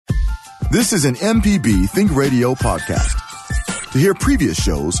This is an MPB Think Radio podcast. To hear previous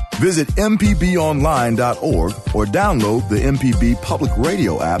shows, visit mpbonline.org or download the MPB Public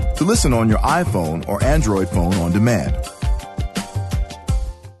Radio app to listen on your iPhone or Android phone on demand.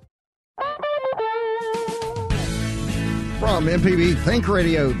 From MPB Think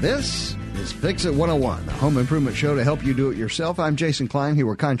Radio, this is Fix It 101, the home improvement show to help you do it yourself. I'm Jason Klein, here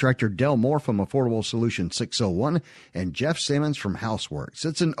with contractor Del Moore from Affordable Solutions 601 and Jeff Simmons from Houseworks.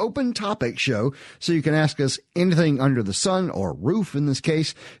 It's an open topic show, so you can ask us anything under the sun, or roof in this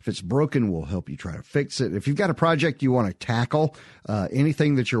case. If it's broken, we'll help you try to fix it. If you've got a project you want to tackle,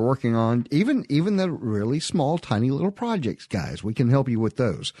 anything that you're working on, even the really small, tiny little projects, guys, we can help you with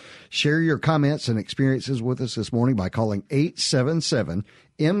those. Share your comments and experiences with us this morning by calling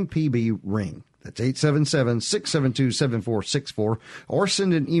 877-MPB-RING. That's 877-672-7464, or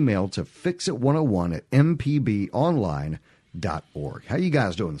send an email to fixit101@mpbonline.org. How you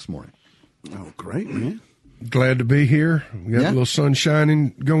guys doing this morning? Oh, great, man. Glad to be here. We got a little sun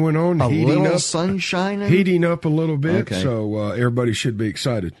shining going on. Heating up a little bit, okay. So everybody should be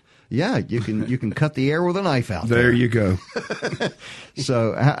excited. Yeah, you can cut the air with a knife out there. There you go.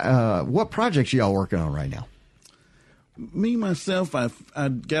 So what projects are y'all working on right now? Me, myself, I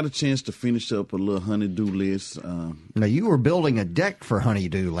got a chance to finish up a little honeydew list. Now, you were building a deck for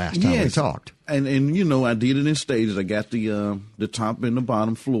honeydew last time we talked. And you know, I did it in stages. I got the top and the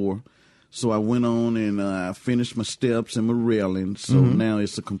bottom floor. So I went on and I finished my steps and my railing. So now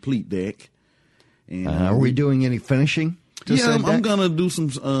it's a complete deck. And are we doing any finishing? I'm going to do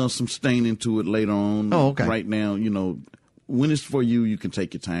some staining to it later on. Oh, okay. Right now, you know, when it's for you, you can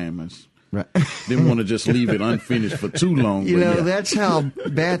take your time. Right. Didn't want to just leave it unfinished for too long. That's how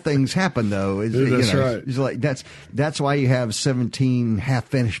bad things happen, though. That's right. It's like that's why you have 17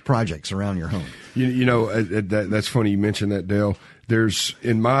 half-finished projects around your home. That's funny you mentioned that, Dale. There's,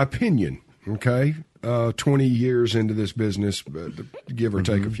 in my opinion, 20 years into this business, give or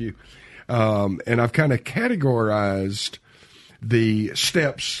take a few, and I've kind of categorized the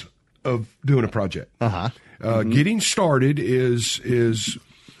steps of doing a project. Getting started is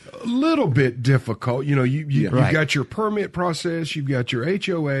a little bit difficult. You know, you've got your permit process, you've got your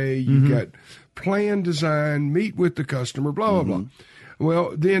HOA, you've got plan design, meet with the customer, blah, blah, blah.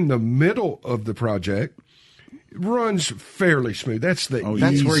 Well, then the middle of the project runs fairly smooth. That's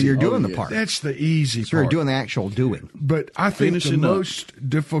where you're doing the part. That's the easy part. You're doing the actual doing. But I think the most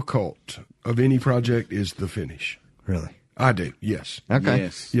difficult of any project is the finish. Really? I do, yes. Okay.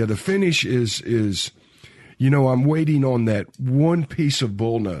 Yes. Yeah, the finish is I'm waiting on that one piece of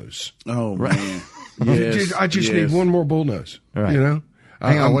bullnose. Oh, right. Man. Yes. I just need one more bullnose. Right.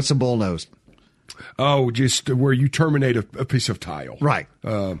 Hang on, what's a bullnose? Oh, just where you terminate a piece of tile. Right.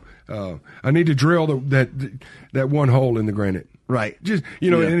 I need to drill that one hole in the granite. Right. Just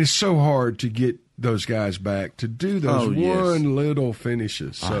and it's so hard to get those guys back to do those little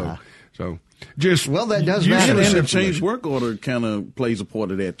finishes. So that does matter. And the change work order kind of plays a part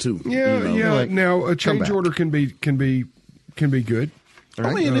of that too. Yeah. Now a change order can be good. Right.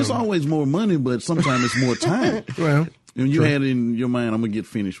 I mean, it's always more money, but sometimes it's more time. Well, and you had in your mind, I'm gonna get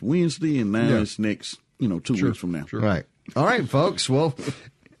finished Wednesday, and now it's next, 2 weeks from now. Sure. Right. All right, folks. Well,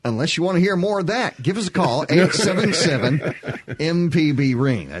 unless you want to hear more of that, give us a call,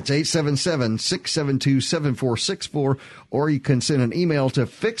 877-MPB-RING. That's 877-672-7464, or you can send an email to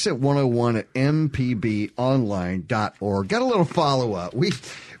fixit101@mpbonline.org. Got a little follow-up.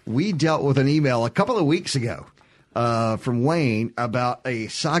 We dealt with an email a couple of weeks ago from Wayne about a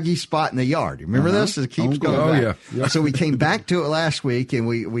soggy spot in the yard. You remember this? It keeps going back. Yeah. So we came back to it last week, and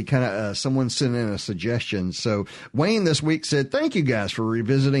we kind of someone sent in a suggestion. So Wayne this week said, "Thank you guys for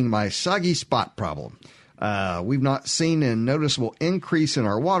revisiting my soggy spot problem. We've not seen a noticeable increase in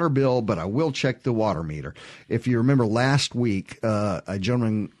our water bill, but I will check the water meter." If you remember last week, a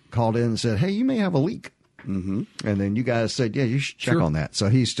gentleman called in and said, "Hey, you may have a leak." And then you guys said, "Yeah, you should check on that." So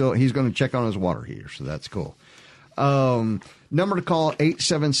he's going to check on his water heater. So that's cool. Number to call,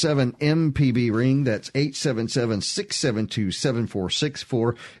 877-MPB-RING. That's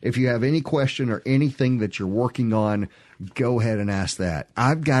 877-672-7464. If you have any question or anything that you're working on, go ahead and ask that.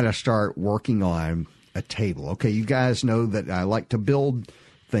 I've got to start working on a table. Okay, you guys know that I like to build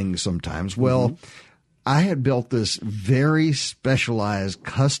things sometimes. Well, I had built this very specialized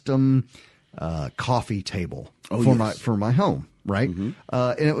custom coffee table for my home. Right. And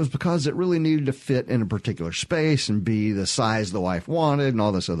it was because it really needed to fit in a particular space and be the size the wife wanted and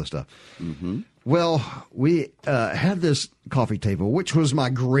all this other stuff. Well, we had this coffee table, which was my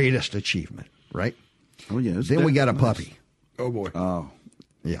greatest achievement. Right. Oh, yeah. Then we got a puppy. Oh, boy. Oh,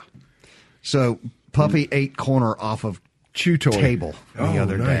 yeah. So puppy ate corner off of chew toy table the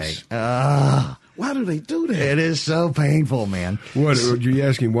other nice. day. Why do they do that? It is so painful, man. What, did you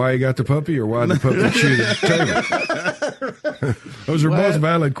ask him why he got the puppy or why the puppy chewed the table? Those are both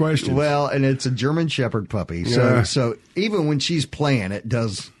valid questions. Well, and it's a German Shepherd puppy. So even when she's playing, it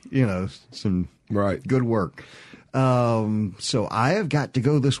does, some good work. So I have got to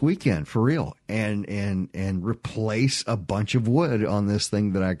go this weekend for real and replace a bunch of wood on this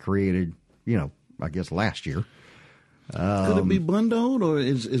thing that I created, I guess last year. Could it be bundled or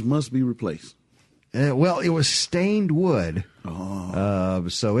it must be replaced? Well, it was stained wood.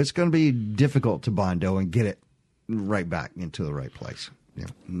 So it's going to be difficult to bondo and get it right back into the right place. Yeah.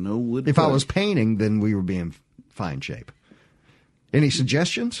 No wood. If I was painting, then we would be in fine shape. Any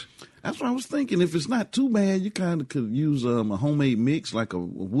suggestions? That's what I was thinking. If it's not too bad, you kind of could use a homemade mix like a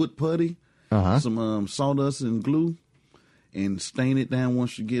wood putty, some sawdust and glue, and stain it down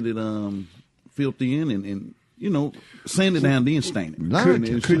once you get it filthy in, and sand it down, then stain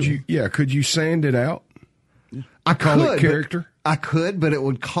it. Could you sand it out? I call it character. I could, but it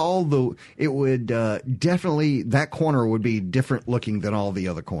would definitely, that corner would be different looking than all the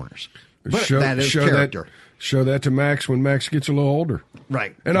other corners. But that is character. Show that to Max when Max gets a little older.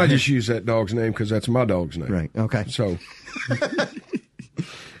 Right. And I just use that dog's name because that's my dog's name. Right. Okay. So.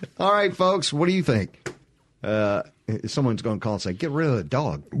 All right, folks, what do you think? Someone's going to call and say, get rid of the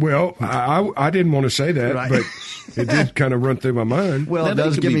dog. Well, I didn't want to say that, but it did kind of run through my mind. Well, it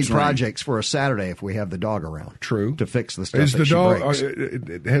does give me projects for a Saturday if we have the dog around. True. To fix the stuff that she breaks.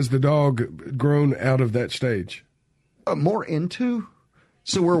 Has the dog grown out of that stage? More into?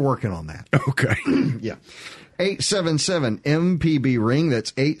 So we're working on that. Okay. Yeah. 877-MPB-RING.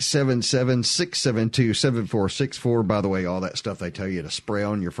 That's 877-672-7464. By the way, all that stuff they tell you to spray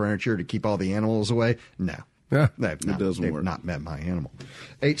on your furniture to keep all the animals away. No. Yeah, it doesn't work. Not met my animal.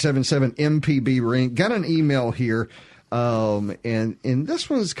 877-MPB-RING. Got an email here, and this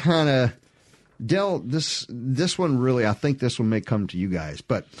one's kind of Del. This one really, I think this one may come to you guys.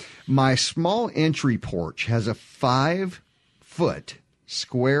 But my small entry porch has a 5-foot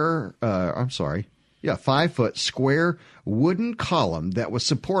square. 5-foot square wooden column that was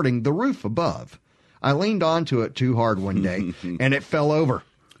supporting the roof above. I leaned onto it too hard one day, and it fell over.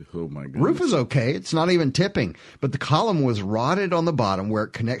 Oh, my goodness. Roof is okay. It's not even tipping. But the column was rotted on the bottom where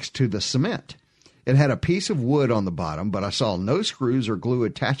it connects to the cement. It had a piece of wood on the bottom, but I saw no screws or glue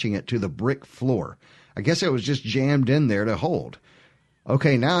attaching it to the brick floor. I guess it was just jammed in there to hold.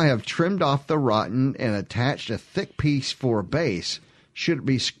 Okay, now I have trimmed off the rotten and attached a thick piece for a base. Should it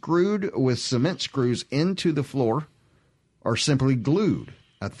be screwed with cement screws into the floor or simply glued?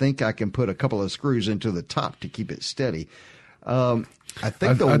 I think I can put a couple of screws into the top to keep it steady. I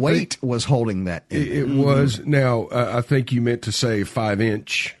think the weight was holding that. It was. Now, I think you meant to say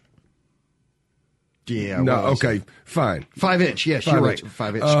 5-inch. Yeah. No, okay, fine. 5-inch, yes, you're right.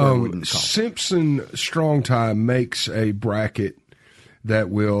 5-inch square wooden column. Simpson Strong Tie makes a bracket that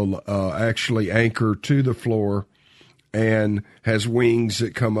will actually anchor to the floor and has wings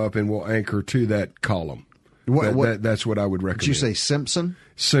that come up and will anchor to that column. That's what I would recommend. Did you say Simpson?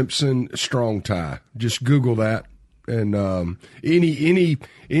 Simpson Strong Tie. Just Google that. And any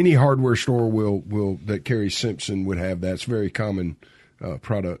hardware store will that carries Simpson would have that. It's a very common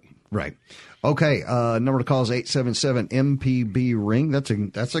product. Right. Okay. Number to call is 877-MPB-RING.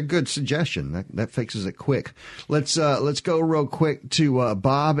 That's a good suggestion. That fixes it quick. Let's go real quick to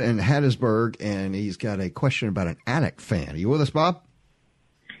Bob in Hattiesburg, and he's got a question about an attic fan. Are you with us, Bob?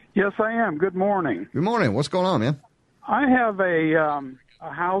 Yes, I am. Good morning. Good morning. What's going on, man? I have a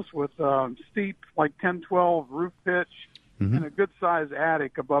house with steep, like 10-12 roof pitch and a good-sized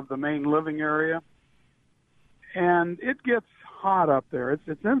attic above the main living area. And it gets hot up there.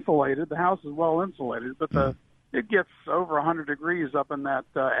 It's insulated. The house is well insulated, but it gets over 100 degrees up in that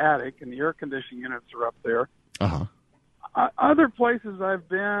attic, and the air conditioning units are up there. Uh-huh. Other places I've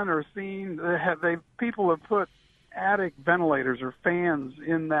been or seen, people have put attic ventilators or fans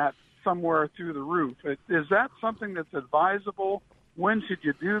in that somewhere through the roof. Is that something that's advisable? When should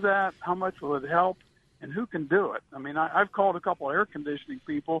you do that? How much will it help? And who can do it? I mean, I've called a couple of air conditioning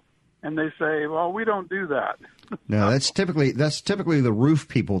people, and they say, well, we don't do that. No, that's typically the roof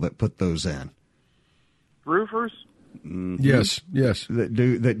people that put those in. Roofers? Mm-hmm. Yes. That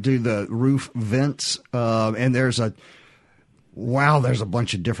do the roof vents, and there's a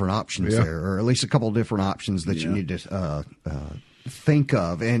bunch of different options there, or at least a couple of different options that you need to think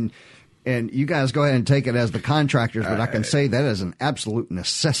of. And you guys go ahead and take it as the contractors, but I can say that is an absolute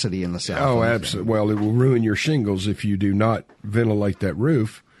necessity in the South. Oh, absolutely. Well, it will ruin your shingles if you do not ventilate that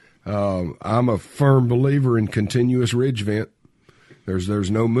roof. I'm a firm believer in continuous ridge vent. There's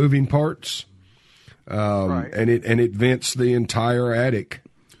no moving parts. Right. and it vents the entire attic.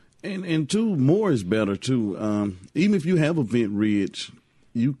 And two, more is better too. Even if you have a vent ridge,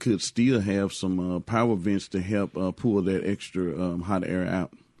 you could still have some power vents to help pull that extra hot air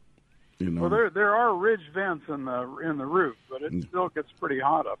out. You know. Well, there are ridge vents in the roof, but it still gets pretty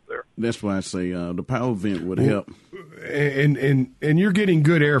hot up there. That's why I say the power vent would help. And you're getting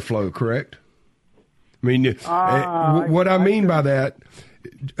good airflow, correct? I mean, what I mean by that,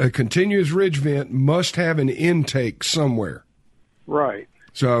 a continuous ridge vent must have an intake somewhere. Right.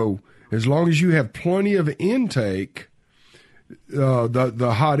 So as long as you have plenty of intake,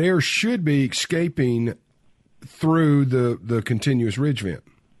 the hot air should be escaping through the continuous ridge vent.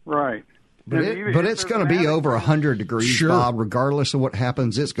 Right. But it's going to be over 100 degrees, Sure. Bob. Regardless of what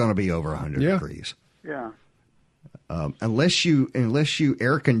happens, it's going to be over 100 degrees. Yeah. Unless you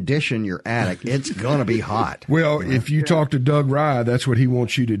air condition your attic, it's going to be hot. Well, if you talk to Doug Rye, that's what he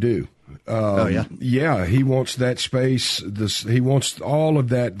wants you to do. Yeah? Yeah, he wants that space. He wants all of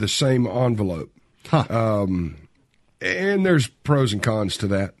that, the same envelope. Huh. And there's pros and cons to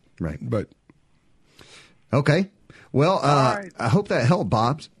that. Right. But Okay. Well, right. I hope that helped,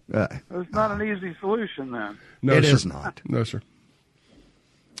 Bob. It's not an easy solution then. no, It sir. is not. No, sir.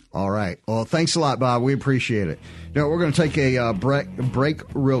 All right. Well, thanks a lot, Bob. We appreciate it. Now, we're going to take a break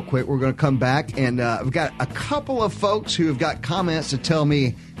real quick. We're going to come back, and we've got a couple of folks who have got comments to tell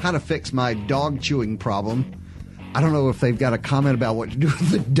me how to fix my dog chewing problem. I don't know if they've got a comment about what to do with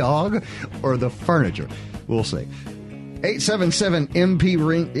the dog or the furniture. We'll see.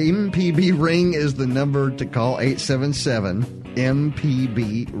 877-MPB Ring is the number to call,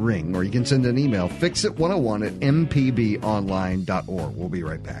 877-MPB-RING. Or you can send an email, fixit101@mpbonline.org. We'll be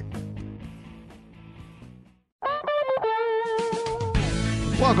right back.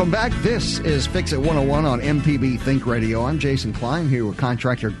 Welcome back. This is Fix It 101 on MPB Think Radio. I'm Jason Klein here with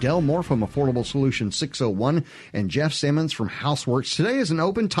contractor Del Moore from Affordable Solutions 601 and Jeff Simmons from Houseworks. Today is an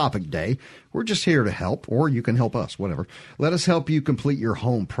open topic day. We're just here to help, or you can help us, whatever. Let us help you complete your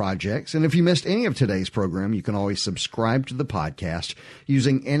home projects. And if you missed any of today's program, you can always subscribe to the podcast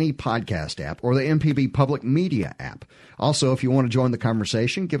using any podcast app or the MPB Public Media app. Also, if you want to join the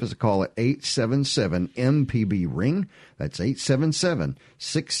conversation, give us a call at 877-MPB-RING. That's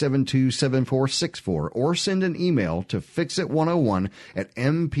 877-672-7464. Or send an email to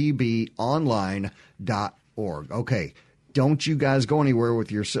fixit101@mpbonline.org. Okay. Don't you guys go anywhere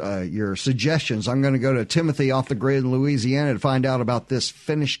with your suggestions. I'm going to go to Timothy off the grid in Louisiana to find out about this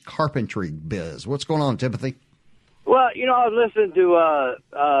finished carpentry biz. What's going on, Timothy? Well, I was listening to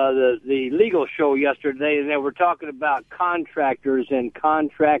the legal show yesterday, and they were talking about contractors and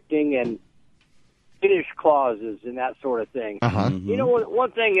contracting and finish clauses and that sort of thing. Uh-huh. Mm-hmm.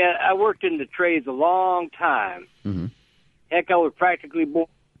 One thing, I worked in the trades a long time. Mm-hmm. Heck, I was practically born.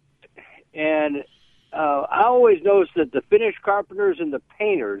 And I always noticed that the finish carpenters and the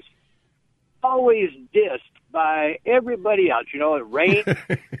painters always dissed by everybody else. It rained.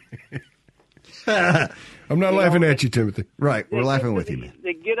 I'm not laughing at you, Timothy. Right. We're laughing with you, man.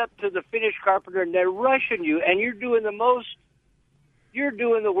 They get up to the finish carpenter and they're rushing you, and you're doing the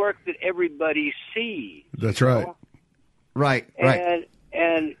work that everybody sees. That's right. Right.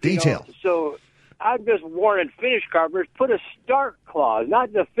 And detail. So I'm just warning finish carpenters, put a start clause,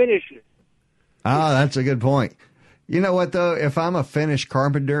 not the finish. Ah, that's a good point. You know what, though? If I'm a finished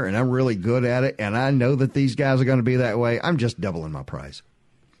carpenter and I'm really good at it and I know that these guys are going to be that way, I'm just doubling my price.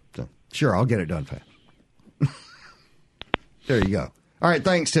 So, sure, I'll get it done fast. There you go. All right,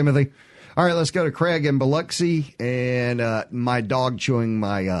 thanks, Timothy. All right, let's go to Craig in Biloxi and my dog chewing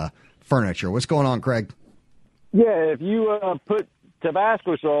my furniture. What's going on, Craig? Yeah, if you put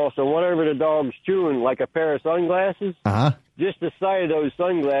Tabasco sauce on whatever the dog's chewing, like a pair of sunglasses, Uh-huh. just the sight of those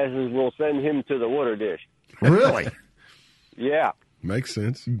sunglasses will send him to the water dish. Really? Yeah. Makes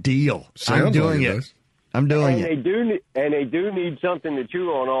sense. Deal. Sounds I'm doing like it. does. I'm doing And it. they do need something to chew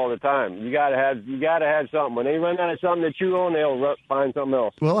on all the time. You gotta have something. When they run out of something to chew on, they'll find something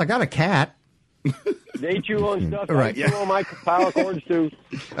else. Well, I got a cat. They chew on stuff. Right, I yeah. chew on my power cords too.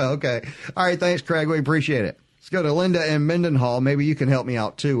 Okay. All right, thanks, Craig. We appreciate it. Let's go to Linda in Mendenhall. Maybe you can help me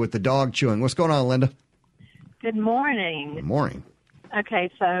out, too, with the dog chewing. What's going on, Linda? Good morning. Good morning.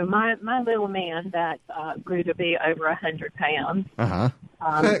 Okay, so my little man that grew to be over 100 pounds Uh-huh.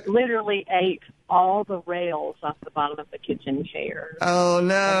 literally ate all the rails off the bottom of the kitchen chair. Oh,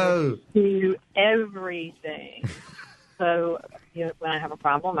 no. Do everything. So when I have a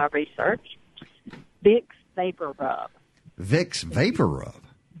problem, I research Vicks Vapor Rub. Vicks Vapor Rub.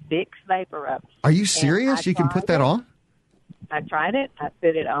 Vicks Vapor Rub. Are you serious? You can put that on? I tried it. I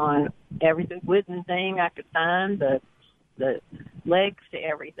put it on every wooden thing I could find, the legs to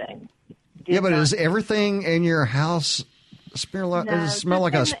everything. Yeah, but does everything in your house smell like a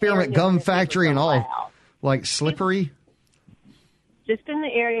spearmint gum factory and all, like slippery? Just in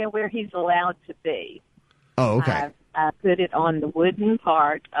the area where he's allowed to be. Oh, okay. I put it on the wooden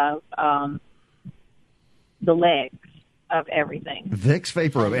part of the legs of everything. Vicks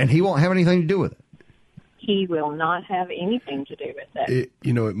VapoRub, and he won't have anything to do with it. He will not have anything to do with it.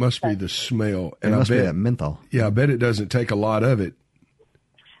 It must be the smell. And it must be that menthol. Yeah, I bet it doesn't take a lot of it.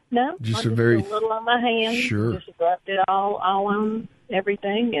 No, just a very little on my hand. Sure. Just rubbed it all on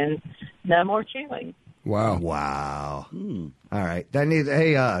everything, and no more chewing. Wow. All right. That needs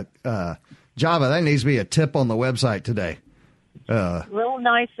Java, that needs to be a tip on the website today. A little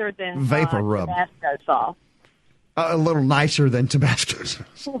nicer than VapoRub. Tabasco sauce. A little nicer than Tabasco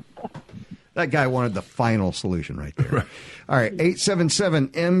sauce. That guy wanted the final solution right there. Right. All right.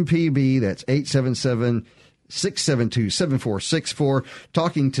 877-MPB. That's 877-672-7464.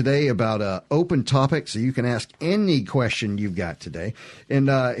 Talking today about open topics, so you can ask any question you've got today. And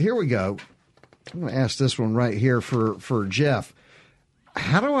here we go. I'm going to ask this one right here for Jeff.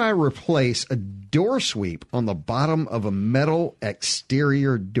 How do I replace a door sweep on the bottom of a metal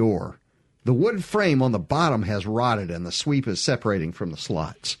exterior door? The wood frame on the bottom has rotted and the sweep is separating from the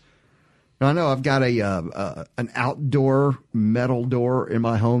slots. Now, I know I've got an outdoor metal door in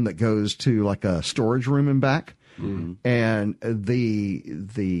my home that goes to like a storage room in back, and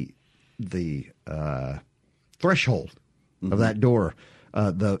the threshold of that door,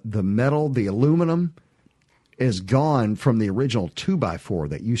 the metal, the aluminum, is gone from the original 2x4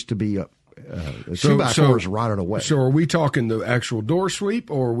 that used to be 2x4 is rotted away. So are we talking the actual door sweep,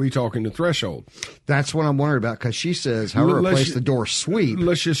 or are we talking the threshold? That's what I'm worried about, because she says how to replace the door sweep.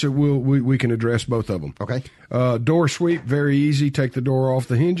 Let's just say we can address both of them. Okay. Door sweep, very easy. Take the door off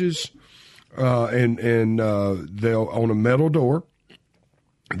the hinges, and they'll on a metal door.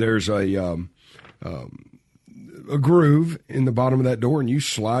 There's a groove in the bottom of that door, and you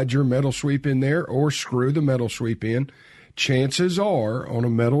slide your metal sweep in there or screw the metal sweep in. Chances are on a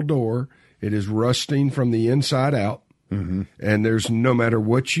metal door, it is rusting from the inside out, and there's no matter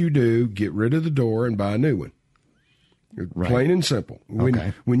what you do, get rid of the door and buy a new one. Right. Plain and simple.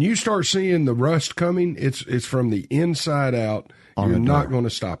 When you start seeing the rust coming, it's from the inside out. You're not going to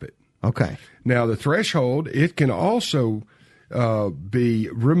stop it. Okay. Now, the threshold, it can also be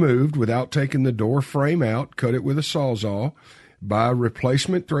removed without taking the door frame out. Cut it with a Sawzall, buy a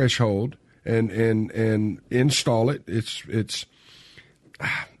replacement threshold, and install it. It's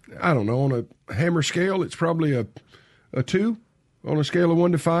I don't know, on a hammer scale, it's probably a 2. On a scale of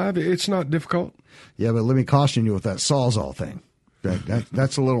 1 to 5, it's not difficult. Yeah, but let me caution you with that Sawzall thing.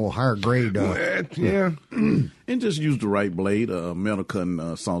 That's a little higher grade. Yeah. And just use the right blade, a metal cutting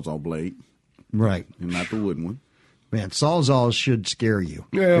Sawzall blade. Right. And not the wooden one. Man, Sawzalls should scare you.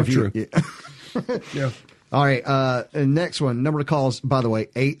 Yeah, true. Yeah. All right. Next one. Number to call is, by the way,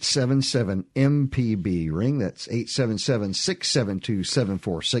 877-MPB ring. That's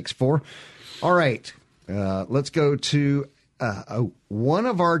 877-672-7464. All right. Let's go to one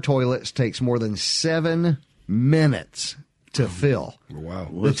of our toilets takes more than 7 minutes to fill. Wow.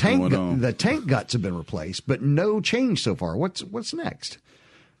 The tank guts have been replaced, but no change so far. What's next?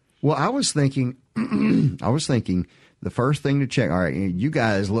 Well, I was thinking the first thing to check, all right, you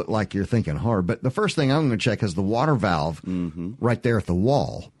guys look like you're thinking hard, but the first thing I'm going to check is the water valve right there at the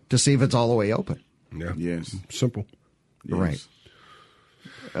wall to see if it's all the way open. Yeah. Yes. Simple. Yes. Right.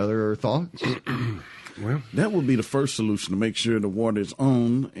 Other thoughts? Well, that would be the first solution, to make sure the water is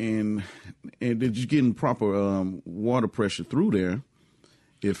on and that you're getting proper water pressure through there.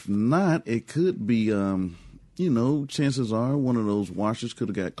 If not, it could be, chances are one of those washers could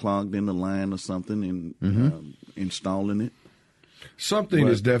have got clogged in the line or something and installing it. Something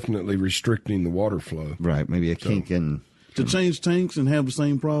is definitely restricting the water flow. Right. Maybe a kink in. To change tanks and have the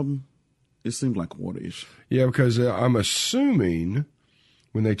same problem, it seems like a water issue. Yeah, because I'm assuming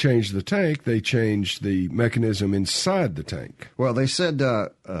when they changed the tank, they changed the mechanism inside the tank. Well, they said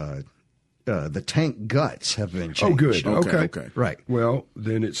the tank guts have been changed. Oh, good. Okay. Right. Well,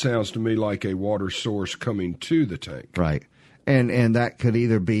 then it sounds to me like a water source coming to the tank. Right. And that could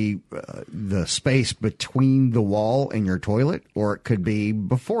either be the space between the wall and your toilet, or it could be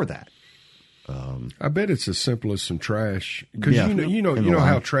before that. I bet it's as simple as some trash, because you know line.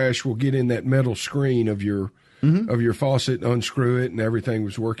 how trash will get in that metal screen of your faucet, unscrew it, and everything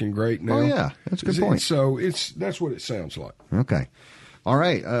was working great now. Oh yeah, that's a good point. So that's what it sounds like. Okay. All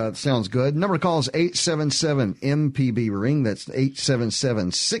right, sounds good. Number to call is 877-MPB ring. That's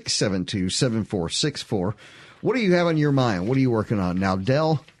 877-672-7464. What do you have on your mind? What are you working on? Now,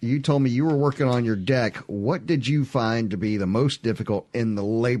 Dell, you told me you were working on your deck. What did you find to be the most difficult in the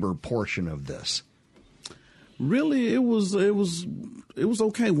labor portion of this? Really, it was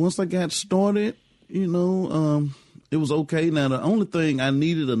okay. Once I got started, it was okay. Now, the only thing, I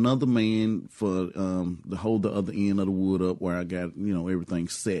needed another man for to hold the other end of the wood up where I got, everything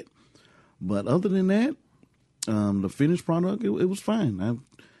set. But other than that, the finished product, it was fine. I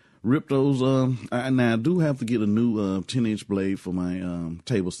ripped those. Now, I do have to get a new 10-inch blade for my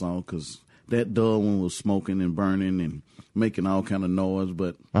table saw because that dull one was smoking and burning and making all kind of noise.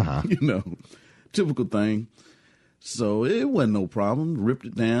 But, typical thing. So it wasn't no problem. Ripped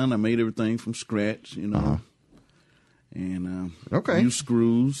it down. I made everything from scratch, and used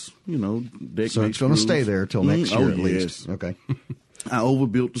screws, deck. So it's going to stay there till next year at least. Okay. I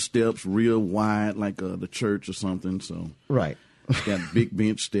overbuilt the steps real wide, like the church or something. So right, got big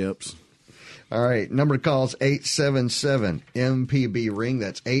bench steps. All right. Number to call is 877 MPB ring.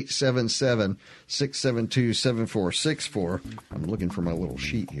 That's 877-672-7464. I'm looking for my little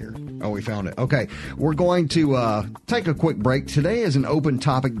sheet here. Oh, we found it. Okay. We're going to take a quick break. Today is an open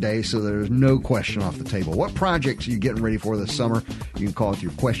topic day, so there's no question off the table. What projects are you getting ready for this summer? You can call with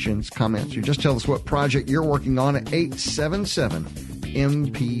your questions, comments, or just tell us what project you're working on at 877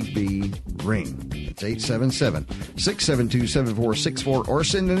 MPB ring. It's 877-672-7464, or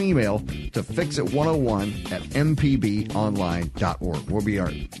send an email to fixit101@mpbonline.org. We'll be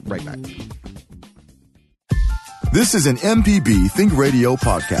right back. This is an MPB Think Radio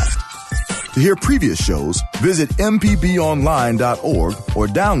podcast. To hear previous shows, visit mpbonline.org or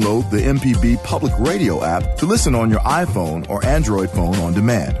download the MPB Public Radio app to listen on your iPhone or Android phone on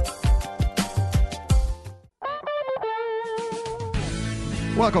demand.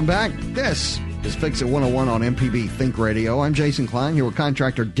 Welcome back. This is Fix It 101 on MPB Think Radio. I'm Jason Klein here with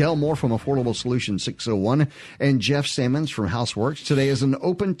contractor Del Moore from Affordable Solutions 601 and Jeff Sammons from Houseworks. Today is an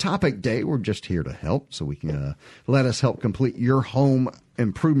open topic day. We're just here to help, so we can let us help complete your home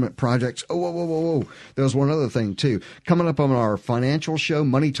improvement projects. Oh, whoa. There's one other thing, too. Coming up on our financial show,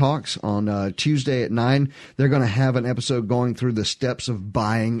 Money Talks, on Tuesday at 9, they're going to have an episode going through the steps of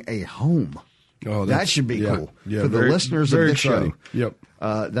buying a home. Oh, that should be cool for the listeners of this show. Yep.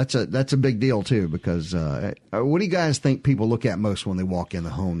 That's a big deal too, because what do you guys think people look at most when they walk in the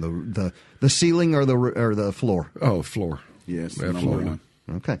home? The ceiling or the floor? Oh, floor. Yes, absolutely.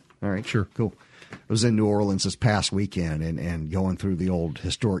 Okay, all right, sure, cool. I was in New Orleans this past weekend and going through the old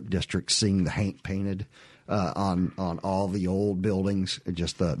historic district, seeing the paint painted on all the old buildings,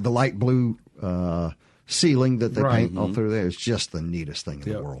 just the light blue ceiling that they paint all through there. It's just the neatest thing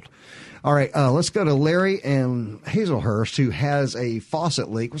in the world. All right, let's go to Larry and Hazelhurst, who has a faucet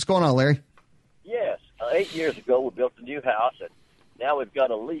leak. What's going on, Larry? Yes. 8 years ago, we built a new house, and now we've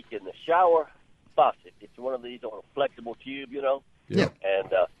got a leak in the shower faucet. It's one of these on a flexible tube, Yeah.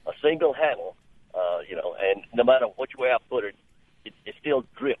 and a single handle, and no matter which way I put it, it still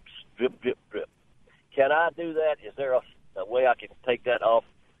drips, drip, drip, drip. Can I do that? Is there a way I can take that off?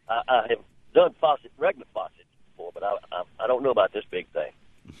 I have done regular faucets before, but I don't know about this big thing.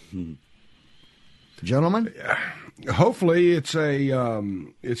 Gentlemen? Hopefully it's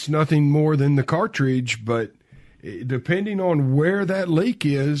nothing more than the cartridge, but depending on where that leak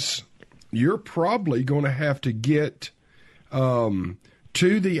is, you're probably going to have to get to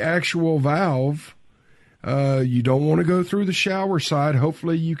the actual valve. You don't want to go through the shower side.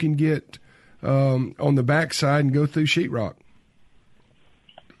 Hopefully you can get on the back side and go through sheetrock.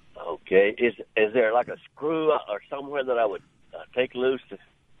 Okay. Is there like a screw or somewhere that I would take loose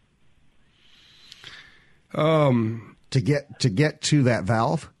to get to that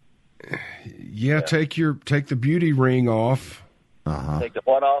valve? Yeah, take the beauty ring off. Take the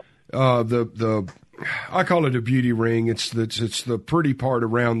what off? I call it a beauty ring. It's the pretty part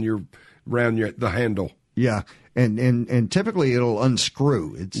around the handle. Yeah, and typically it'll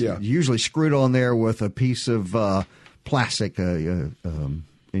unscrew. It's usually screwed on there with a piece of plastic, and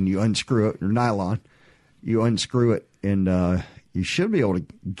you unscrew it, or nylon. You unscrew it, and you should be able to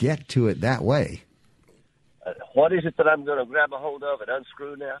get to it that way. What is it that I'm going to grab a hold of and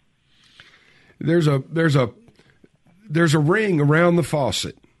unscrew now? There's a ring around the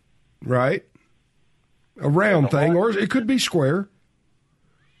faucet, right? A round thing, or it could be square.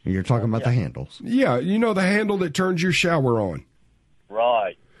 You're talking about the handles. Yeah, the handle that turns your shower on.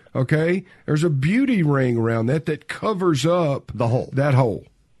 Right. Okay? There's a beauty ring around that covers up the hole. That hole.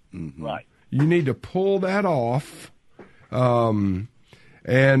 Mm-hmm. Right. You need to pull that off, and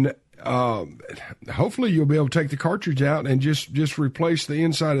hopefully you'll be able to take the cartridge out and just replace the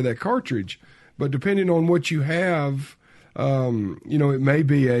inside of that cartridge. But depending on what you have, it may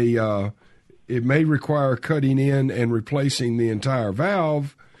be it may require cutting in and replacing the entire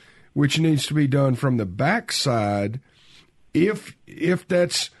valve, which needs to be done from the backside if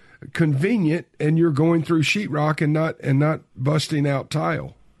that's convenient and you're going through sheetrock and not busting out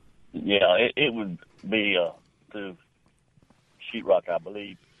tile. Yeah, it would be through sheetrock, I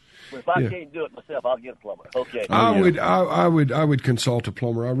believe. But if I can't do it myself, I'll get a plumber. Okay. I would consult a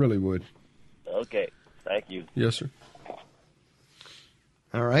plumber. I really would. Okay. Thank you. Yes, sir.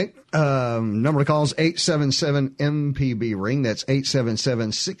 All right. Number to call is 877-MPB-RING. That's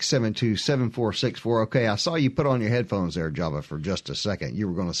 877-672-7464. Okay, I saw you put on your headphones there, Java, for just a second. You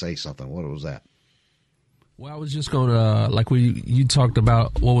were going to say something. What was that? Well, I was just going to, you talked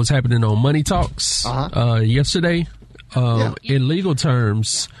about what was happening on Money Talks yesterday. In legal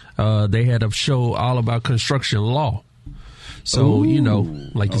terms, they had a show all about construction law. So,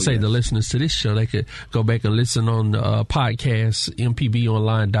 like you say, the listeners to this show, they could go back and listen on podcast,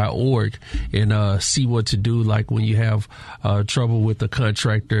 mpbonline.org, and see what to do, like when you have trouble with the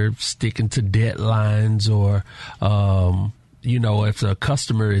contractor sticking to deadlines, or, if the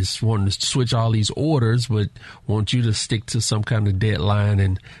customer is wanting to switch all these orders but want you to stick to some kind of deadline.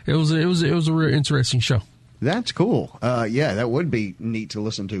 And it was a real interesting show. That's cool. That would be neat to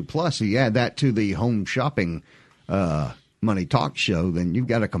listen to. Plus, you add that to the home shopping Money Talk show, then you've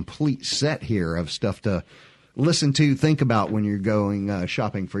got a complete set here of stuff to listen to, think about when you're going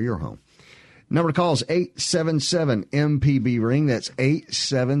shopping for your home. Number to call is 877-MPB-RING. That's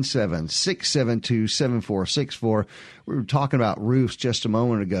 877-672-7464. We were talking about roofs just a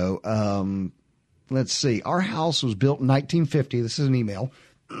moment ago. Let's see. Our house was built in 1950. This is an email.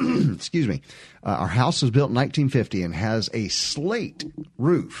 Excuse me. Our house was built in 1950 and has a slate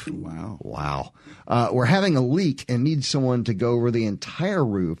roof. Wow. We're having a leak and need someone to go over the entire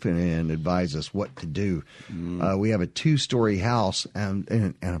roof and advise us what to do. We have a 2-story house, and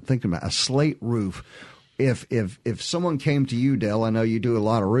I'm thinking about a slate roof. If someone came to you, Dell, I know you do a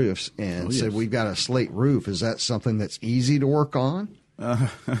lot of roofs, and said, we've got a slate roof, is that something that's easy to work on?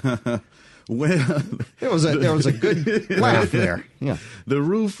 Well, there was a good laugh there. Yeah, the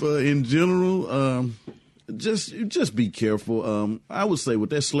roof in general, just be careful. I would say with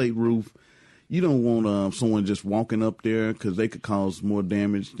that slate roof, you don't want someone just walking up there because they could cause more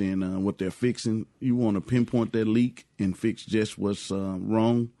damage than what they're fixing. You want to pinpoint that leak and fix just what's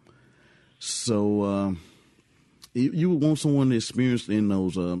wrong. So you would want someone experienced in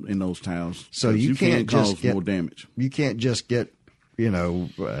those tiles. So you can't cause more damage. You can't just get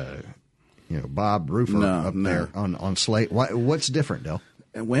Bob Roofer up there on slate. What's different, Del?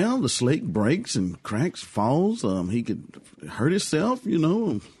 Well, the slate breaks and cracks, falls. He could hurt himself,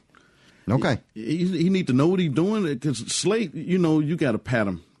 Okay. He need to know what he's doing, because slate, you got to pat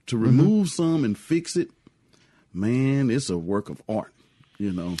him. To remove some and fix it, man, it's a work of art,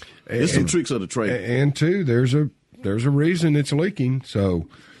 It's some tricks of the trade. And, too, there's a reason it's leaking, so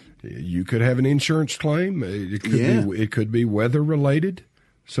you could have an insurance claim. It could be weather-related.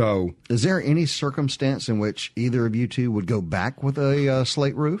 So, is there any circumstance in which either of you two would go back with a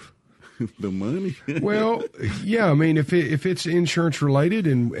slate roof? The money? Well, yeah. I mean, if it's insurance related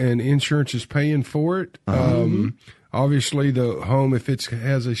and insurance is paying for it, obviously the home, if it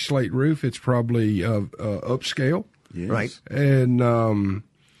has a slate roof, it's probably upscale, yes. Right? And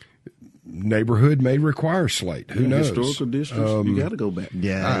neighborhood may require slate. Who knows? Historical districts, you got to go back.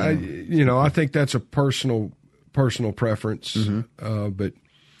 Yeah, I think that's a personal preference, but.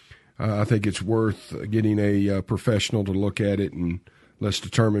 I think it's worth getting a professional to look at it, and let's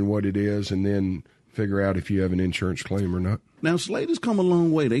determine what it is and then figure out if you have an insurance claim or not. Now, slate has come a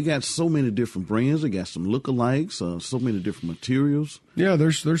long way. They got so many different brands. They got some lookalikes, so many different materials. Yeah,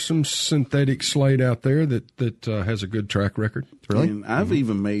 there's some synthetic slate out there that has a good track record. Really? And I've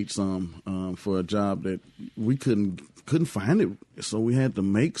even made some for a job that we couldn't find it, so we had to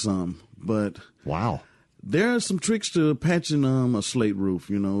make some. But wow. There are some tricks to patching a slate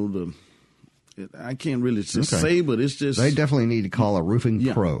roof, I can't really say, but it's just... They definitely need to call a roofing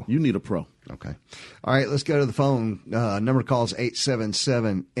pro. You need a pro. Okay. All right, let's go to the phone. Number to call is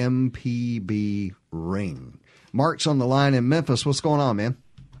 877-MPB-RING. Mark's on the line in Memphis. What's going on, man?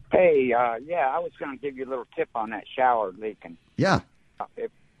 Hey, I was going to give you a little tip on that shower leaking. Yeah.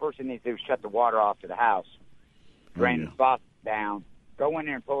 First thing you need to do is shut the water off to the house. Drain the faucet down. Go in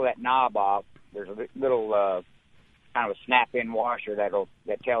there and pull that knob off. There's a little kind of a snap-in washer that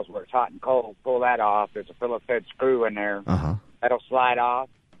tells where it's hot and cold. Pull that off. There's a Phillips head screw in there. That'll slide off.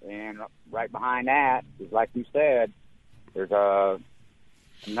 And right behind that is, like you said, there's a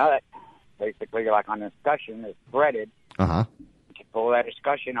nut, basically like on the escutcheon. It's threaded. You pull that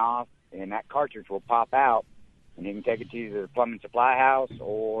escutcheon off, and that cartridge will pop out. and you can take it to either the plumbing supply house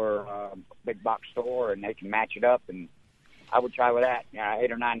or big box store, and they can match it up. And I would try with that,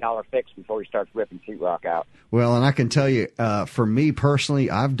 $8 or $9 fix before he starts ripping sheetrock out. Well, and I can tell you, for me personally,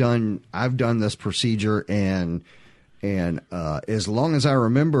 I've done this procedure, and as long as I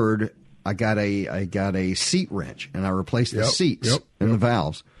remembered, I got a seat wrench, and I replaced the seats and the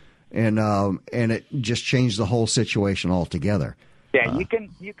valves, and it just changed the whole situation altogether. Yeah, you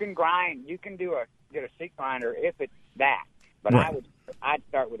can grind. You can get a seat grinder if it's that. But right. I'd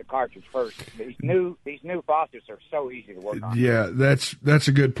start with the cartridge first. These new faucets are so easy to work on. Yeah, that's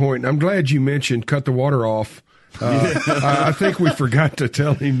a good point. I'm glad you mentioned cut the water off. I think we forgot to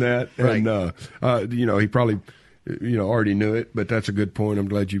tell him that, right. And he probably already knew it, but that's a good point. I'm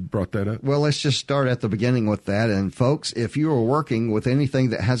glad you brought that up. Well, let's just start at the beginning with that. And folks, if you are working with anything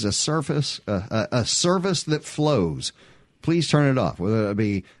that has a service that flows, please turn it off, whether it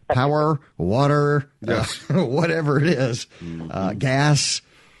be power, water, yes. Whatever it is, gas,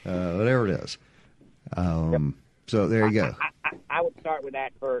 whatever it is. So there you go. I would start with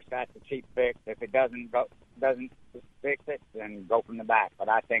that first. That's a cheap fix. If it doesn't fix it, then go from the back. But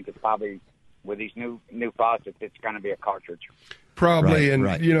I think it's probably, with these new faucets, it's going to be a cartridge. Probably,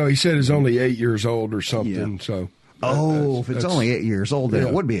 right. He said it's only 8 years old or something. Yeah. So, if it's only 8 years old, then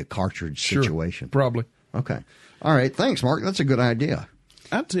it would be a cartridge situation. Sure, probably. Okay. All right. Thanks, Mark. That's a good idea.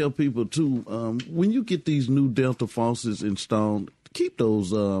 I tell people, too, when you get these new Delta faucets installed, keep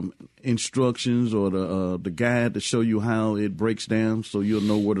those instructions or the guide to show you how it breaks down, so you'll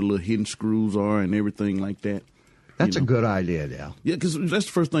know where the little hidden screws are and everything like that. That's a good idea, Dale. Yeah, because that's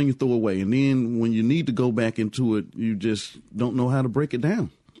the first thing you throw away. And then when you need to go back into it, you just don't know how to break it down.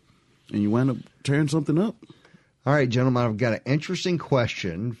 And you wind up tearing something up. All right, gentlemen, I've got an interesting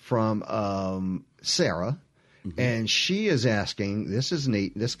question from Sarah. Mm-hmm. And she is asking, this is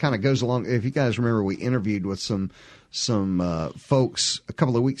neat. This kind of goes along. If you guys remember, we interviewed with some folks a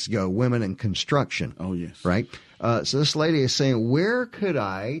couple of weeks ago, women in construction. Oh, yes. Right? So this lady is saying, where could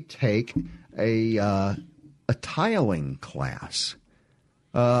I take a tiling class?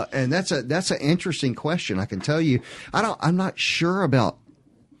 And that's an interesting question. I can tell you, I'm not sure about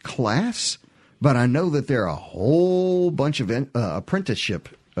class, but I know that there are a whole bunch of apprenticeship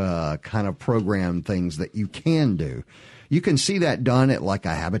kind of program things that you can do. You can see that done at like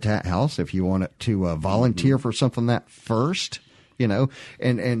a Habitat house if you want to volunteer for something that first,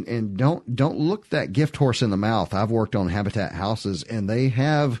 and don't look that gift horse in the mouth. I've worked on Habitat houses, and they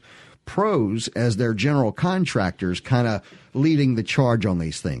have pros as their general contractors kind of leading the charge on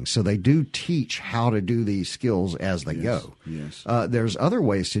these things. So they do teach how to do these skills as they go. Yes. There's other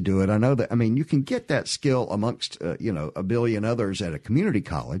ways to do it. I know that, you can get that skill amongst, a billion others at a community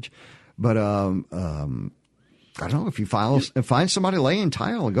college, but, I don't know if you find somebody laying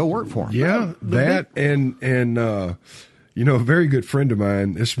tile and go work for them. Yeah, that and a very good friend of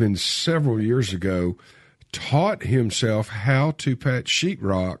mine, it's been several years ago, taught himself how to patch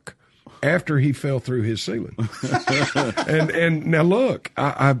sheetrock after he fell through his ceiling. and now look,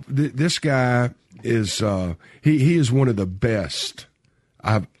 this guy is he is one of the best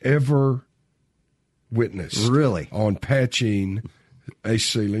I've ever witnessed. Really? On patching a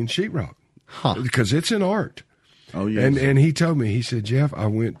ceiling sheetrock. Because it's an art. Oh, yes. And he told me, he said, Jeff, I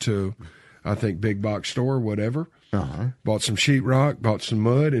went to, I think, big box store, whatever, bought some sheetrock, bought some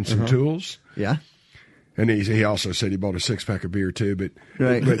mud and some tools. Yeah. And he also said he bought a 6-pack of beer too, but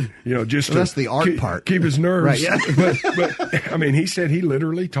just that's the art part. Keep his nerves. Right, yeah. but he said he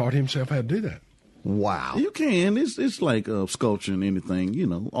literally taught himself how to do that. Wow. You can. It's like sculpture and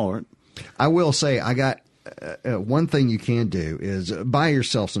anything, art. I will say I got one thing you can do is buy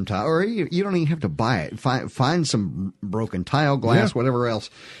yourself some tile, or you don't even have to buy it. Find some broken tile, glass, whatever else,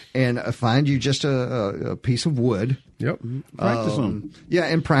 and find you just a piece of wood. Yep. Practice on. Yeah,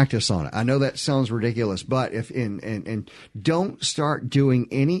 and practice on it. I know that sounds ridiculous, but and don't start doing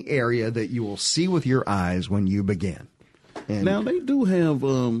any area that you will see with your eyes when you begin. And now they do have,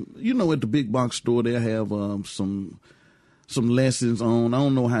 at the big box store they have some lessons on. I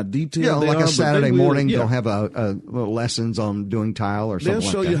don't know how detailed they are. Like a Saturday morning, they'll have a lessons on doing tile or something. They'll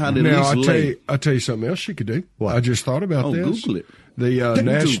show like you that. how to Now I'll tell you something else you could do. What? I just thought about this. Google it.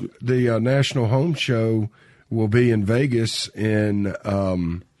 The National Home Show will be in Vegas in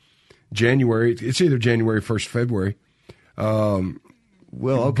January. It's either January 1st, February.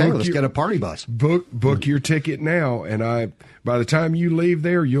 Well, okay, let's get a party bus. Book your ticket now, and by the time you leave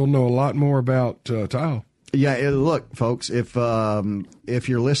there, you'll know a lot more about tile. Yeah, look, folks, if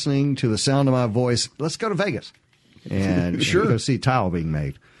you're listening to the sound of my voice, let's go to Vegas and Sure. go see tile being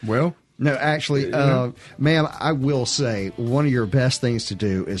made. Well, No, actually, ma'am, I will say one of your best things to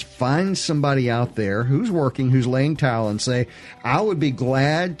do is find somebody out there who's working, who's laying tile, and say, I would be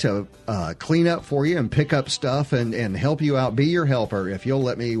glad to clean up for you and pick up stuff and help you out, be your helper if you'll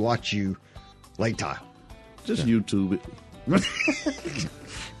let me watch you lay tile. Just YouTube it.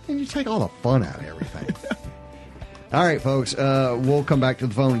 And you take all the fun out of everything. All right, folks, we'll come back to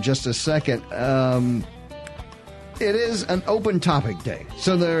the phone in just a second. It is an open topic day,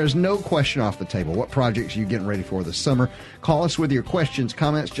 so there is no question off the table. What projects are you getting ready for this summer? Call us with your questions,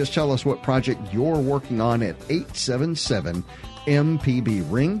 comments. Just tell us what project you're working on at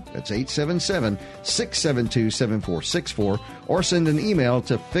 877-MPB-RING. That's 877-672-7464. Or send an email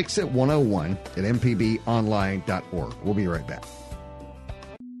to fixit101@mpbonline.org. We'll be right back.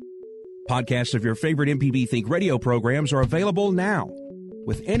 Podcasts of your favorite MPB Think Radio programs are available now.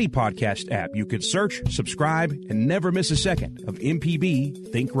 With any podcast app, you could search, subscribe, and never miss a second of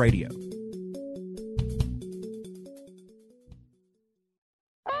MPB Think Radio.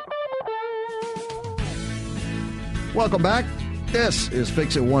 Welcome back. This is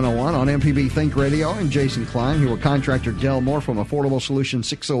Fix It 101 on MPB Think Radio. And Jason Klein, here with contractor Del Moore from Affordable Solutions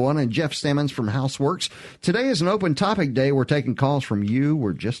 601 and Jeff Stammons from Houseworks. Today is an open topic day. We're taking calls from you.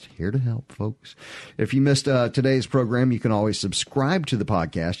 We're just here to help, folks. If you missed today's program, you can always subscribe to the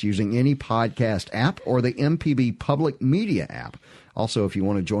podcast using any podcast app or the MPB Public Media app. Also, if you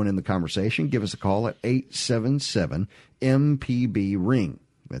want to join in the conversation, give us a call at 877-MPB-RING.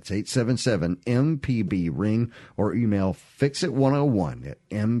 That's 877-MPB-RING or email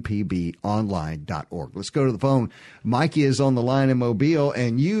fixit101@mpbonline.org. Let's go to the phone. Mikey is on the line in Mobile,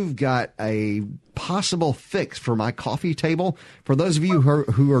 and you've got a possible fix for my coffee table. For those of you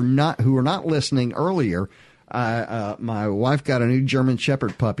who are not listening earlier, my wife got a new German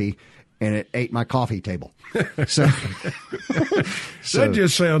Shepherd puppy, and it ate my coffee table. So that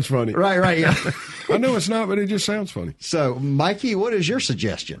just sounds funny. Right, yeah. I know it's not, but it just sounds funny. So, Mikey, what is your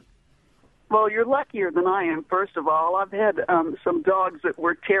suggestion? Well, you're luckier than I am, first of all. I've had some dogs that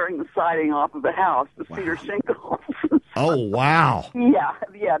were tearing the siding off of the house, the cedar shingles. Oh, wow. Yeah,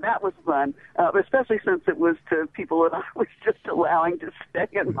 that was fun, especially since it was to people that I was just allowing to stay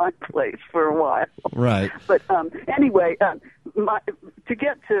in my place for a while. Right. But anyway, to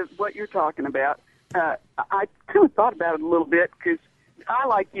get to what you're talking about, I kind of thought about it a little bit because I,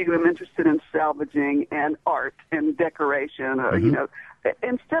 like you, am interested in salvaging and art and decoration,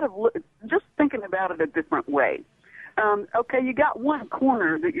 instead of just thinking about it a different way. Okay, you got one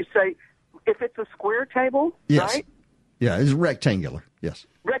corner that you say, if it's a square table, yes. Right? Yeah, it's rectangular, yes.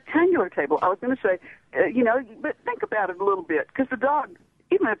 Rectangular table. I was going to say, but think about it a little bit, because the dog,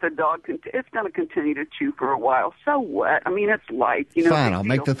 even if the dog, it's going to continue to chew for a while. So what? I mean, it's light. Fine, I'll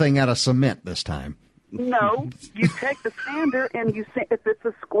make the thing out of cement this time. No, you take the sander and if it's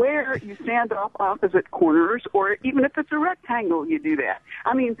a square, you sand off opposite corners, or even if it's a rectangle, you do that.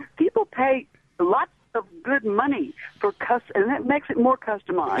 I mean, people pay lots of good money for and that makes it more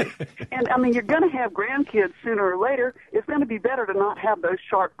customized. And I mean, you're going to have grandkids sooner or later. It's going to be better to not have those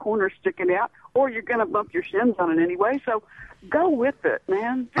sharp corners sticking out, or you're going to bump your shins on it anyway. So go with it,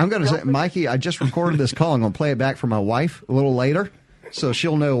 man. I'm going to say, Mikey, I just recorded this call. I'm going to play it back for my wife a little later, so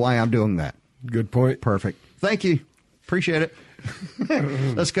she'll know why I'm doing that. Good point. Perfect. Thank you. Appreciate it.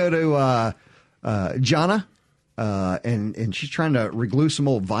 Let's go to Jonna, and she's trying to reglue some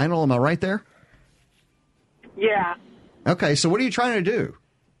old vinyl. Am I right there? Yeah. Okay, so what are you trying to do?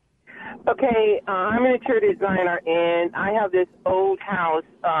 Okay, I'm an interior designer, and I have this old house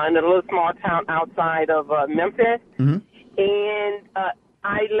in a little small town outside of Memphis. Mm-hmm. And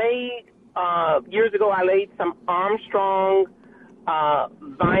I laid, years ago, some Armstrong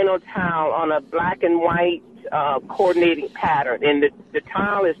vinyl tile on a black and white coordinating pattern, and the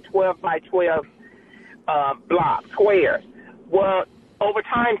tile is 12 by 12 block squares. Well, over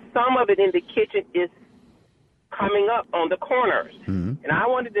time, some of it in the kitchen is coming up on the corners, and I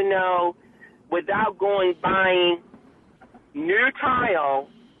wanted to know, without buying new tile,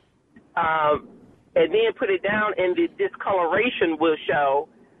 and then put it down and the discoloration will show,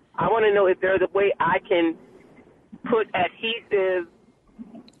 I want to know if there's a way I can put adhesive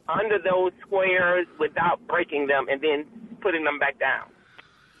under those squares without breaking them and then putting them back down.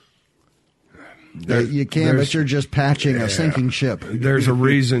 You can, but you're just patching a sinking ship. There's a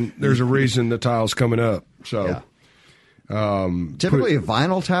reason. There's a reason the tile's coming up. So, typically, if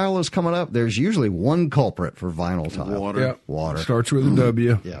vinyl tile is coming up, there's usually one culprit for vinyl tile. Water. Yep. Water starts with a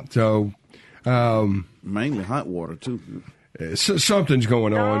W. Yeah. So, mainly hot water too. Something's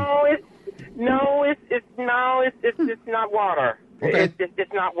going on. No, it's not water. Okay.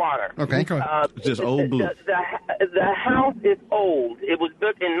 It's not water. Okay. It's just old glue. The house is old. It was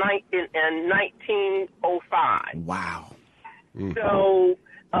built in 1905. Wow. So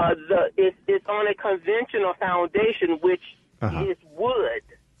it's on a conventional foundation, which is wood.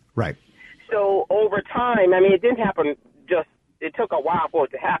 Right. So over time, I mean, it didn't happen it took a while for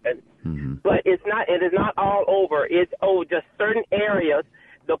it to happen. But it is not all over. It's just certain areas,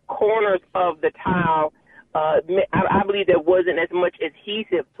 the corners of the tile. I believe there wasn't as much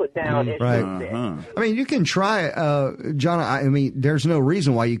adhesive put down as right. there. I mean, you can try, John. I mean, there's no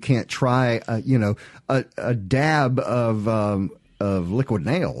reason why you can't try, a dab of liquid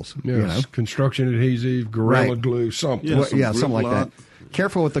nails. Yes, construction adhesive, Gorilla Glue, something. Something like that.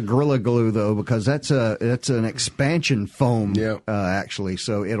 Careful with the Gorilla Glue though, because that's an expansion foam. Actually,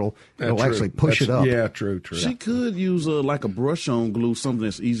 so it'll actually push it up. Yeah, true. She could use like a brush-on glue, something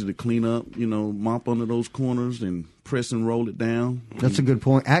that's easy to clean up. Mop under those corners and press and roll it down. That's a good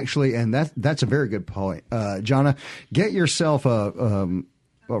point, actually, and that's a very good point, Jonna. Get yourself a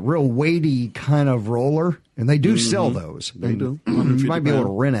real weighty kind of roller, and they do sell those. They do. You might be able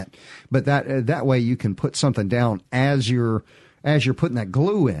to rent it, but that way you can put something down as you're putting that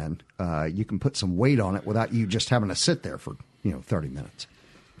glue in. You can put some weight on it without you just having to sit there for 30 minutes.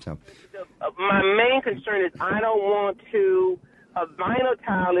 So my main concern is I don't want to a vinyl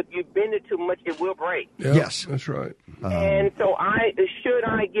tile. If you bend it too much, it will break. Yeah, yes, that's right. And so I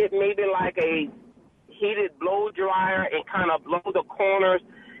get maybe like a heated blow dryer and kind of blow the corners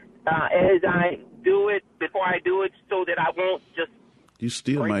as I do it before I do it, so that I won't just. You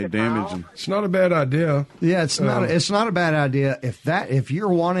still might damage them. It's not a bad idea. Yeah, it's not a bad idea. If you're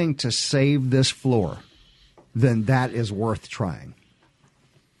wanting to save this floor, then that is worth trying.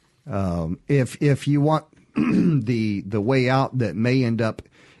 If you want the way out that may end up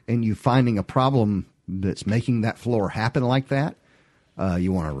in you finding a problem that's making that floor happen like that,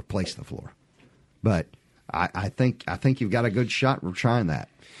 you want to replace the floor. But I think you've got a good shot for trying that.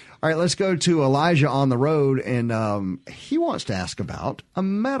 All right, let's go to Elijah on the road, and he wants to ask about a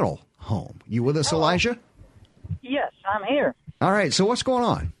metal home. You with us, Elijah? Yes, I'm here. All right, so what's going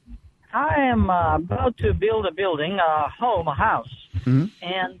on? I am about to build a building, a house,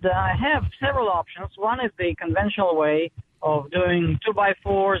 and I have several options. One is the conventional way of doing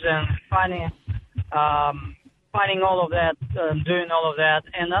 2x4s and finding all of that, doing all of that.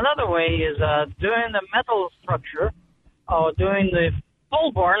 And another way is doing the metal structure, or doing the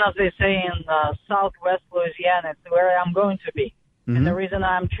pole barn, as they say in southwest Louisiana. It's where I'm going to be. And the reason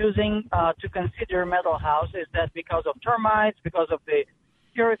I'm choosing to consider metal house is that because of termites, because of the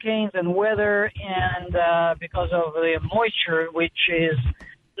hurricanes and weather, and because of the moisture, which is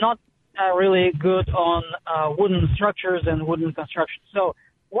not really good on wooden structures and wooden construction. So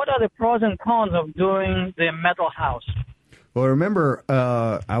what are the pros and cons of doing the metal house? Well, remember,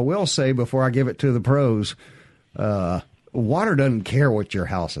 I will say before I give it to the pros, water doesn't care what your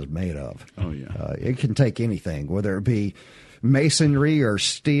house is made of. Oh, yeah. It can take anything, whether it be masonry or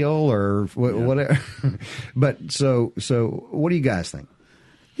steel or whatever. But so what do you guys think?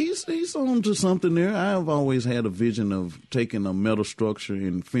 He's on to something there. I've always had a vision of taking a metal structure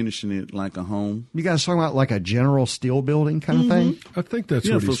and finishing it like a home. You guys talking about like a general steel building kind of thing? I think that's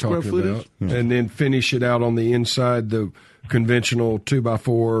what he's talking about. Yeah. And then finish it out on the inside, the conventional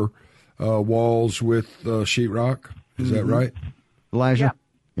 2x4 walls with sheetrock. Is that right? Elijah?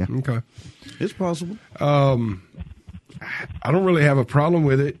 Yeah. Okay. It's possible. I don't really have a problem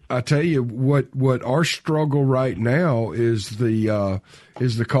with it. I tell you what our struggle right now is the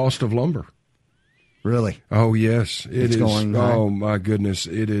cost of lumber. Really? Oh yes, It's going high. Oh my goodness,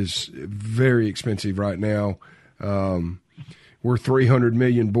 it is very expensive right now. We're 300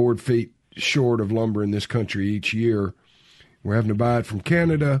 million board feet short of lumber in this country each year. We're having to buy it from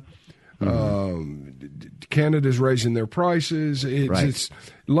Canada. Canada's raising their prices. It's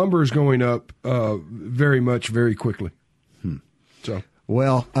lumber is going up very quickly. So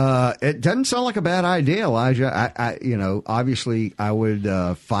well, it doesn't sound like a bad idea, Elijah. I obviously I would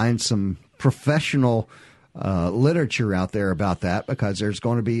find some professional literature out there about that, because there's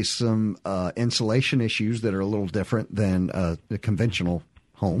going to be some insulation issues that are a little different than the conventional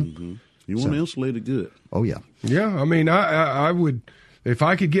home. You want to insulate it good. Oh yeah. Yeah, I mean, I would, if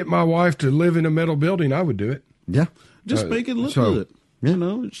I could get my wife to live in a metal building, I would do it. Yeah. Just make it look good. Yeah.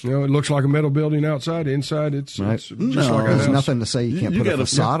 It looks like a metal building outside. Inside, it's just like a there's house. nothing to say you can't put a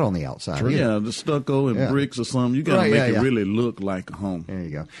facade on the outside. Yeah, the stucco and bricks or something. You got to make it really look like a home. There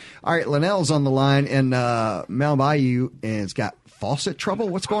you go. All right, Linnell's on the line in Mount Bayou, and it's got faucet trouble.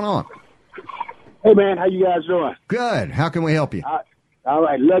 What's going on? Hey, man, how you guys doing? Good. How can we help you? All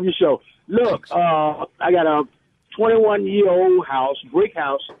right, love your show. Look, I got a 21-year-old house, brick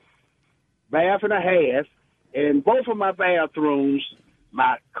house, bath and a half, and in both of my bathrooms,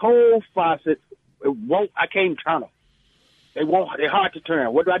 my cold faucet, I can't turn them. They're hard to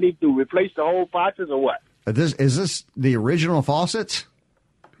turn. What do I need to do? Replace the whole faucets or what? Is this the original faucets?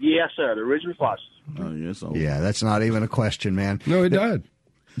 Yes, sir, the original faucets. Oh, yes. Yeah, that's not even a question, man. No, it died.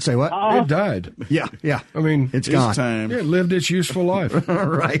 Say what? It died. Yeah. I mean, it's gone. Time. It lived its useful life.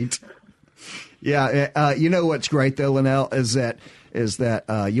 Right. Yeah. You know what's great though, Linnell, is that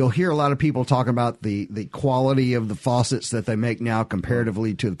you'll hear a lot of people talking about the quality of the faucets that they make now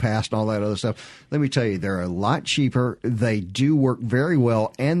comparatively to the past and all that other stuff. Let me tell you, they're a lot cheaper. They do work very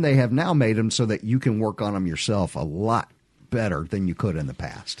well, and they have now made them so that you can work on them yourself a lot better than you could in the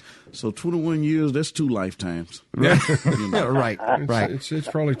past. So 21 years, that's 2 lifetimes. Right. Right. It's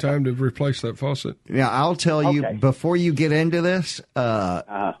probably time to replace that faucet. Now, I'll tell you, before you get into this,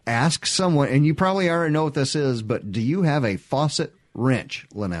 ask someone, and you probably already know what this is, but do you have a faucet wrench,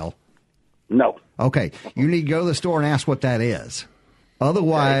 Linnell? No. Okay. You need to go to the store and ask what that is.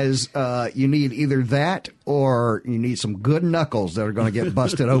 Otherwise, you need either that or you need some good knuckles that are going to get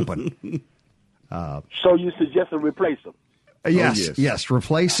busted open. So you suggest to replace them? Yes.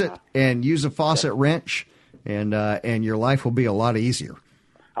 Replace it and use a faucet wrench, and your life will be a lot easier.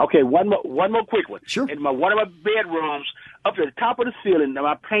 Okay, one more quick one. Sure. In one of my bedrooms, up to the top of the ceiling,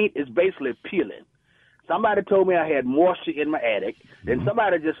 my paint is basically peeling. Somebody told me I had moisture in my attic. Then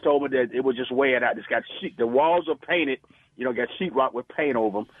somebody just told me that it was just wearing out. It's got the walls are painted, got sheetrock with paint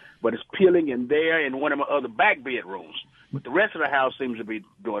over them, but it's peeling in there in one of my other back bedrooms. But the rest of the house seems to be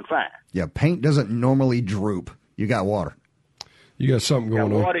doing fine. Yeah, paint doesn't normally droop. You got water. You got something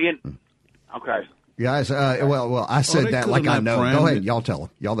going on. Water in. Okay. Guys, well, I said that like I know. Go ahead, y'all tell them.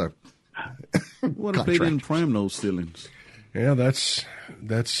 Y'all know. What if they didn't prime those ceilings? Yeah, that's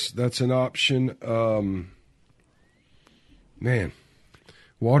an option. Man,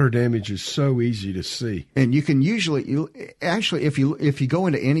 water damage is so easy to see, and you can usually, if you go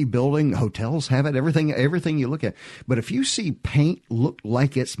into any building, hotels have it. Everything you look at, but if you see paint look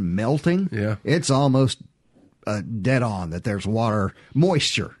like it's melting, it's almost dead on that there's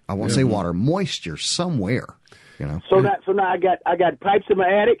moisture. I won't say water, moisture somewhere. So now I got pipes in my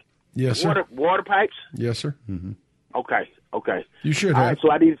attic. Yes, sir. Water pipes. Yes, sir. Mm-hmm. Okay. You should All have. right,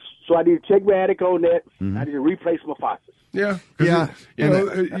 so I need to check my attic on that. Mm-hmm. I need to replace my faucets. Yeah.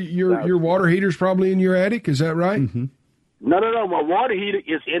 Your water heater's probably in your attic. Is that right? Mm-hmm. No. My water heater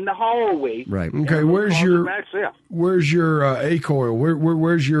is in the hallway. Right. Okay. Where's your A coil?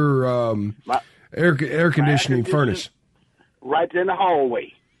 Where's your air conditioning furnace? Right in the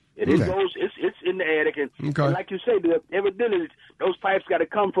hallway. It goes. It's in the attic, and like you say, evidently those pipes got to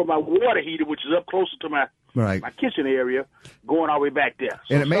come from my water heater, which is up closer to my kitchen area, going all the way back there.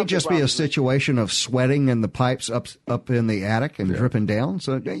 So and it may just be a situation of sweating in the pipes up in the attic and dripping down.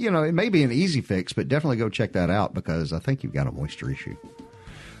 So it may be an easy fix, but definitely go check that out because I think you've got a moisture issue.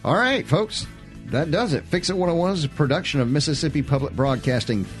 All right, folks. That does it. Fix It 101 is a production of Mississippi Public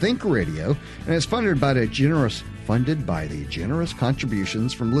Broadcasting Think Radio, and it's funded by the generous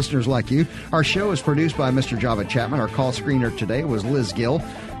contributions from listeners like you. Our show is produced by Mr. Java Chapman. Our call screener today was Liz Gill.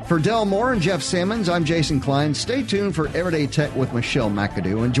 For Del Moore and Jeff Simmons, I'm Jason Klein. Stay tuned for Everyday Tech with Michelle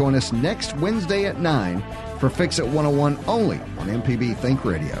McAdoo, and join us next Wednesday at 9 for Fix It 101 only on MPB Think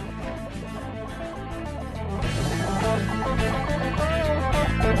Radio.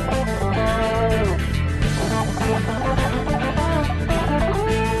 Thank you.